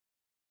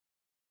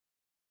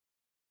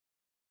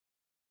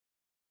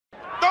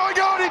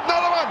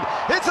another one!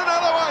 It's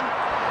another one!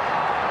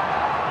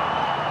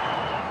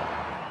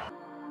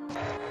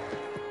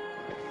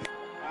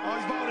 Oh,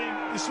 he's bowled in.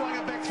 He swung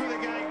it back through the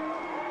gate.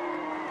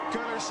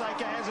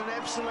 Kulasekara has an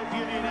absolute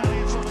beauty and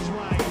Elliott's on his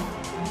way.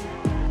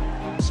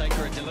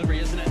 Kulasekara a delivery,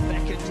 isn't it?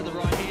 Back into the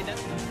right-hander.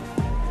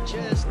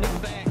 Just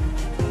nipped back.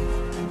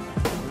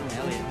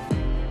 Elliott.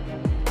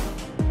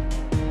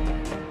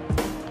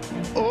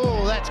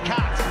 Oh, that's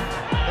cut.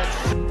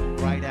 That's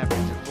great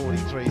average at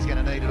 43. He's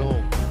going to need it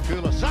all.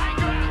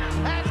 Kulasekara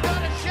has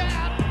got a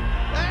shout,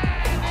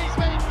 and he's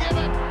been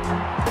given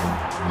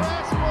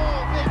first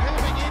ball. Big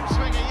hooping in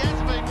swinger. He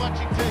hasn't been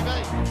watching TV.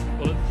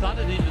 Well, it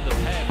thudded into the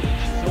pad,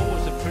 which is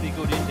always a pretty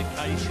good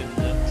indication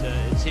that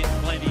it's hit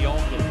plenty of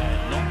the pad,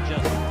 not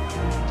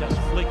just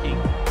flicking.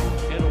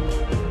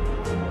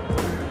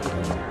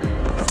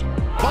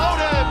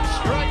 Bowled him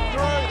straight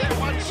through. That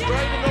one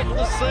straight off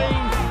the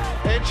seam.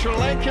 And Sri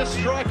Lanka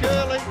strike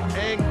early,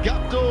 and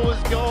Guptill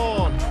was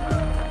gone.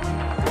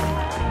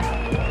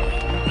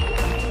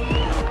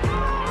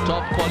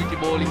 Top quality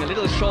bowling, a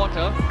little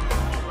shorter.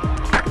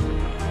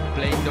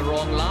 Playing the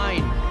wrong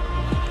line.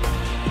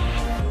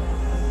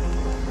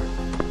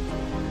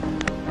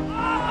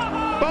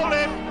 Bowled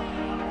him.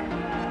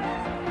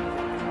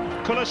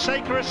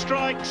 Kulasekara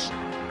strikes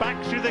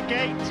back through the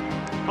gate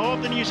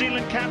of the New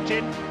Zealand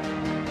captain.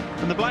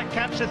 And the Black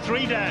Caps are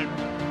 3 down.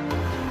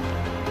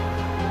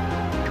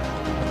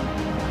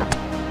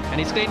 And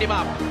he's cleaned him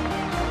up.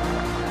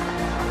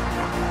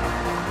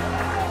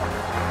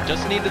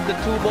 Just needed the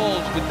 2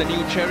 balls with the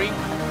new cherry.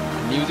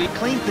 New Zealand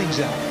cleaned things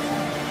up.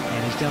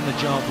 And he's done the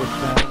job with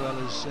well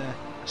as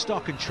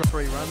stock and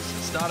 3 runs.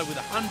 Started with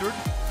 100.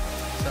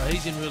 So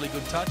he's in really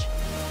good touch.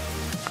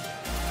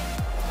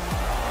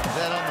 Is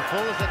that on the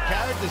full? Is that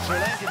carried? The Sri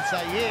Lankans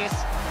say yes.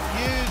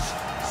 Hughes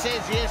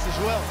says yes as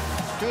well.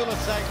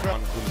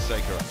 Kulasekara.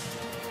 Kulasekara.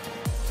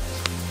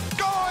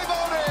 Goal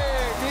on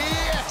him!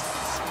 Yes!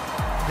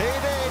 He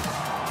did.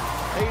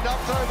 He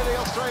knocked over the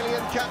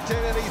Australian captain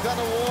and he's done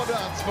a war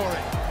dance for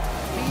him.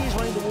 he is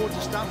running towards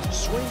the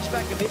stumps, swings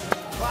back a bit.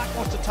 Clark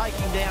wants to take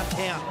him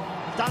downtown.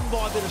 Done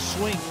by a bit of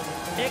swing.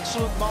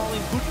 Excellent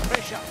bowling, good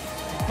pressure.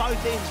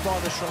 Both ends by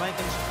the Sri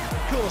Lankans.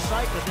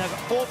 Kulasekara's now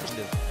got 4%.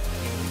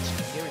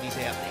 Here and he's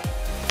out there.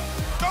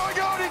 Oh my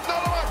God, it's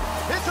another one!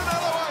 It's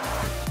another one!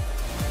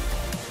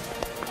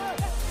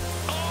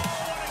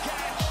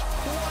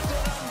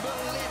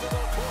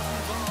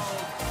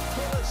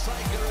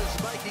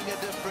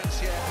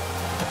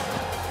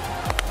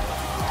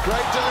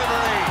 Great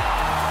delivery.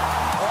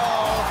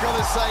 Oh,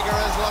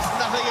 Kulasekara has lost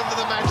nothing of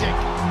the magic.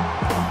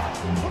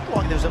 Looked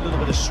like there was a little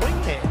bit of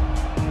swing there.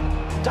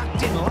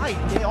 Ducked in late,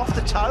 yeah, off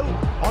the toe,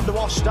 onto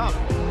off stump.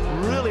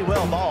 Really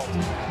well bowled.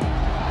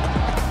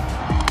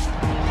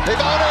 They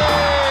bowled